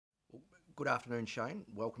Good afternoon, Shane.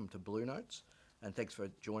 Welcome to Blue Notes, and thanks for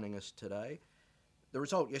joining us today. The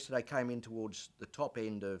result yesterday came in towards the top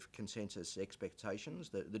end of consensus expectations.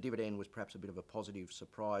 The dividend was perhaps a bit of a positive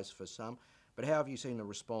surprise for some, but how have you seen the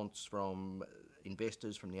response from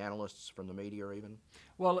investors, from the analysts, from the media even?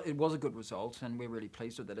 Well, it was a good result, and we're really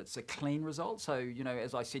pleased with it. It's a clean result. So,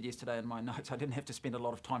 as I said yesterday in my notes, I didn't have to spend a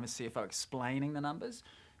lot of time as CFO explaining the numbers,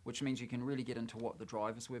 which means you can really get into what the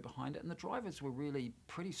drivers were behind it. And the drivers were really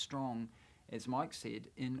pretty strong, as Mike said,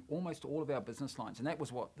 in almost all of our business lines, and that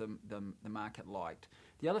was what the market liked.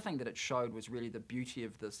 The other thing that it showed was really the beauty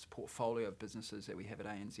of this portfolio of businesses that we have at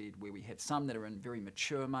ANZ, where we have some that are in very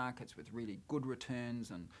mature markets with really good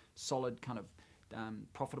returns and solid kind of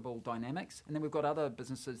profitable dynamics, and then we've got other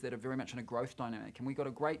businesses that are very much in a growth dynamic, and we've got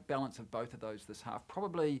a great balance of both of those this half.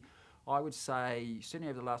 Probably, I would say, certainly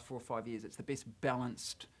over the last 4 or 5 years, it's the best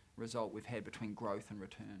balanced result we've had between growth and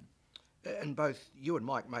return. And both you and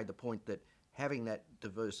Mike made the point that having that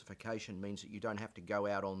diversification means that you don't have to go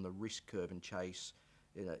out on the risk curve and chase,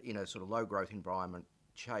 in a sort of low growth environment,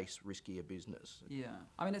 chase riskier business. Yeah,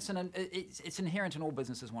 I mean, it's inherent in all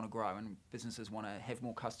businesses want to grow, and businesses want to have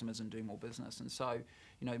more customers and do more business. And so,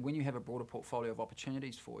 when you have a broader portfolio of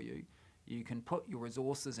opportunities for you, you can put your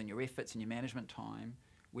resources and your efforts and your management time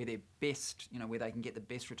where they're best, where they can get the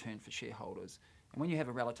best return for shareholders. And when you have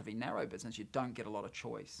a relatively narrow business, you don't get a lot of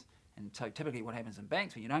choice. And so typically what happens in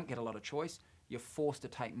banks, when you don't get a lot of choice, you're forced to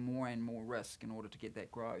take more and more risk in order to get that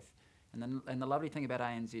growth. And the lovely thing about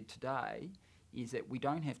ANZ today is that we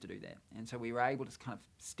don't have to do that. And so we were able to kind of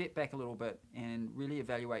step back a little bit and really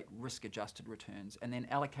evaluate risk-adjusted returns and then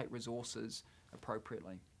allocate resources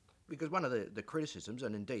appropriately. Because one of the criticisms,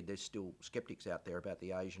 and indeed there's still sceptics out there about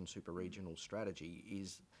the Asian super-regional strategy,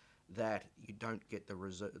 is that you don't get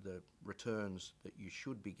the returns that you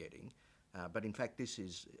should be getting. But in fact, this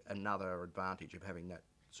is another advantage of having that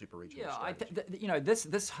super-regional strategy.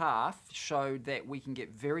 This half showed that we can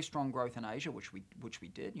get very strong growth in Asia, which we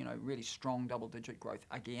did. Really strong double-digit growth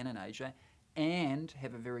again in Asia, and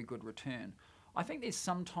have a very good return. I think there's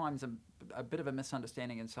sometimes a bit of a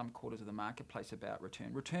misunderstanding in some quarters of the marketplace about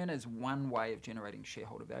return. Return is one way of generating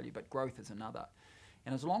shareholder value, but growth is another.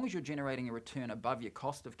 And as long as you're generating a return above your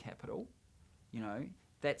cost of capital,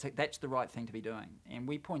 that's the right thing to be doing. And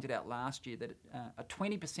we pointed out last year that a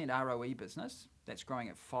 20% ROE business that's growing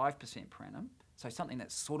at 5% per annum, so something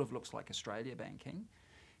that sort of looks like Australia banking,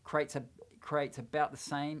 creates about the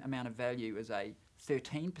same amount of value as a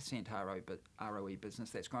 13% ROE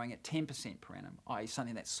business that's growing at 10% per annum, i.e.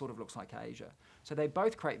 something that sort of looks like Asia. So they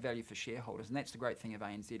both create value for shareholders, and that's the great thing of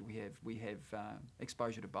ANZ. We have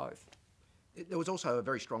exposure to both. There was also a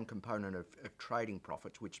very strong component of trading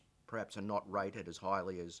profits, which perhaps are not rated as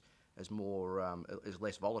highly as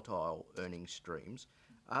less volatile earnings streams.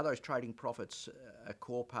 Are those trading profits a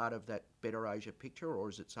core part of that better Asia picture, or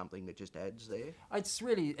is it something that just adds there?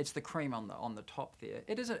 It's the cream on the top there.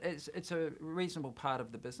 It's a reasonable part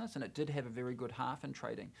of the business, and it did have a very good half in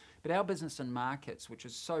trading. But our business in markets, which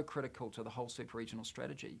is so critical to the whole super regional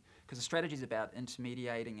strategy, because the strategy is about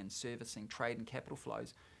intermediating and servicing trade and capital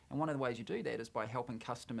flows. And one of the ways you do that is by helping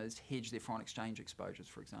customers hedge their foreign exchange exposures,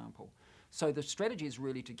 for example. So the strategy is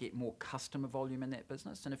really to get more customer volume in that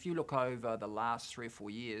business. And if you look over the last 3 or 4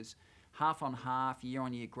 years, half on half,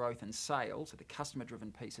 year-on-year growth in sales, so the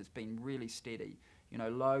customer-driven piece has been really steady.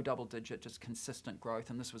 Low double-digit, just consistent growth,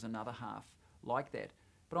 and this was another half like that.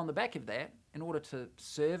 But on the back of that, in order to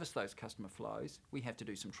service those customer flows, we have to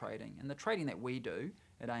do some trading. And the trading that we do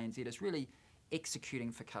at ANZ is really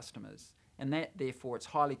executing for customers. And that, therefore, it's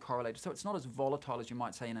highly correlated. So it's not as volatile as you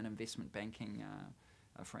might say in an investment banking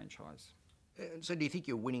franchise. So do you think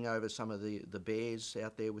you're winning over some of the bears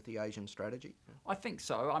out there with the Asian strategy? I think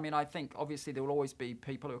so. I mean, I think obviously there will always be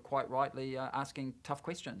people who are quite rightly asking tough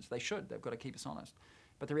questions. They should. They've got to keep us honest.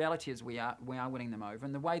 But the reality is we are winning them over.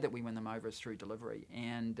 And the way that we win them over is through delivery.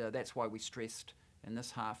 And that's why we stressed in this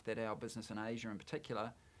half that our business in Asia in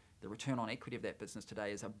particular, the return on equity of that business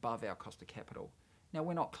today is above our cost of capital. Now,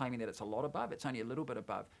 we're not claiming that it's a lot above, it's only a little bit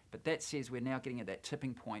above, but that says we're now getting at that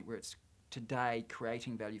tipping point where it's today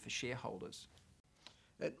creating value for shareholders.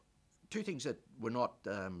 Two things that were not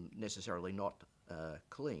necessarily not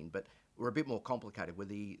clean, but were a bit more complicated, were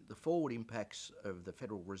the forward impacts of the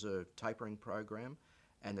Federal Reserve tapering program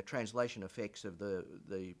and the translation effects of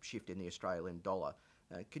the shift in the Australian dollar.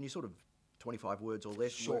 Can you sort of 25 words or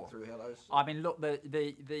less Sure. work through how those... I mean, look,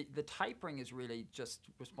 the tapering is really just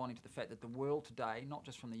responding to the fact that the world today, not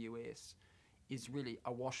just from the US, is really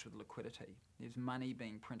awash with liquidity. There's money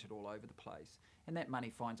being printed all over the place, and that money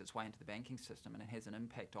finds its way into the banking system, and it has an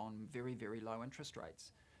impact on very, very low interest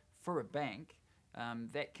rates. For a bank,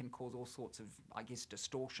 that can cause all sorts of, I guess,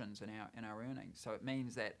 distortions in our earnings. So it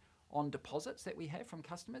means that on deposits that we have from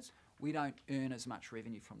customers, we don't earn as much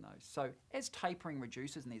revenue from those. So as tapering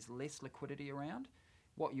reduces and there's less liquidity around,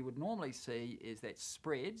 what you would normally see is that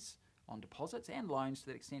spreads on deposits and loans to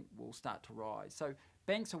that extent will start to rise. So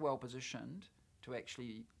banks are well positioned to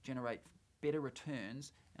actually generate better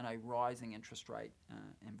returns in a rising interest rate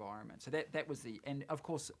environment. So that was and of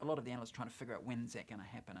course a lot of the analysts are trying to figure out when's that going to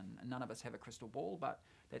happen, and none of us have a crystal ball, but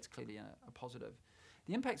that's clearly a positive.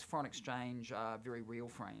 The impacts of foreign exchange are very real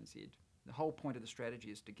for ANZ. The whole point of the strategy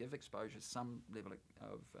is to give exposure some level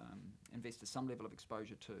of investors some level of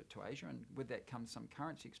exposure to Asia, and with that comes some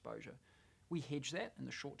currency exposure. We hedge that in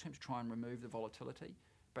the short term to try and remove the volatility,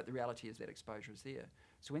 but the reality is that exposure is there.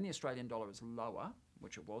 So when the Australian dollar is lower,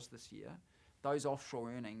 which it was this year, those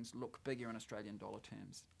offshore earnings look bigger in Australian dollar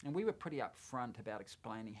terms. And we were pretty upfront about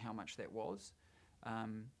explaining how much that was.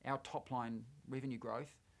 Our top line revenue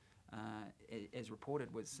growth, as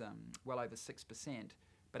reported, was well over 6%.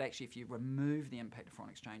 But actually, if you remove the impact of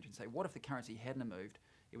foreign exchange and say, what if the currency hadn't moved,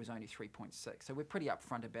 it was only 3.6. So we're pretty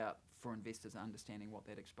upfront about, for investors, understanding what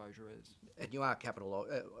that exposure is. And you are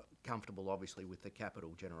comfortable, obviously, with the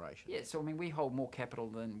capital generation. Yeah, so I mean, we hold more capital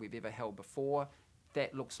than we've ever held before.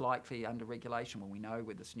 That looks likely under regulation when we know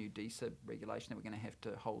with this new DSIB regulation that we're going to have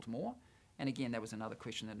to hold more. And again, that was another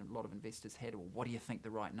question that a lot of investors had. Well, what do you think the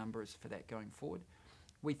right number is for that going forward?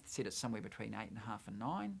 We set it somewhere between 8.5 and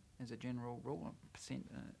 9 as a general rule, percent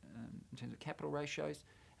in terms of capital ratios,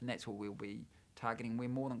 and that's what we'll be targeting. We're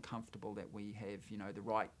more than comfortable that we have, the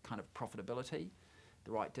right kind of profitability,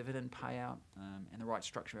 the right dividend payout, and the right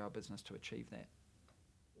structure of our business to achieve that.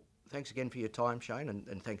 Thanks again for your time, Shayne,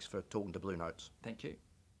 and thanks for talking to Blue Notes. Thank you.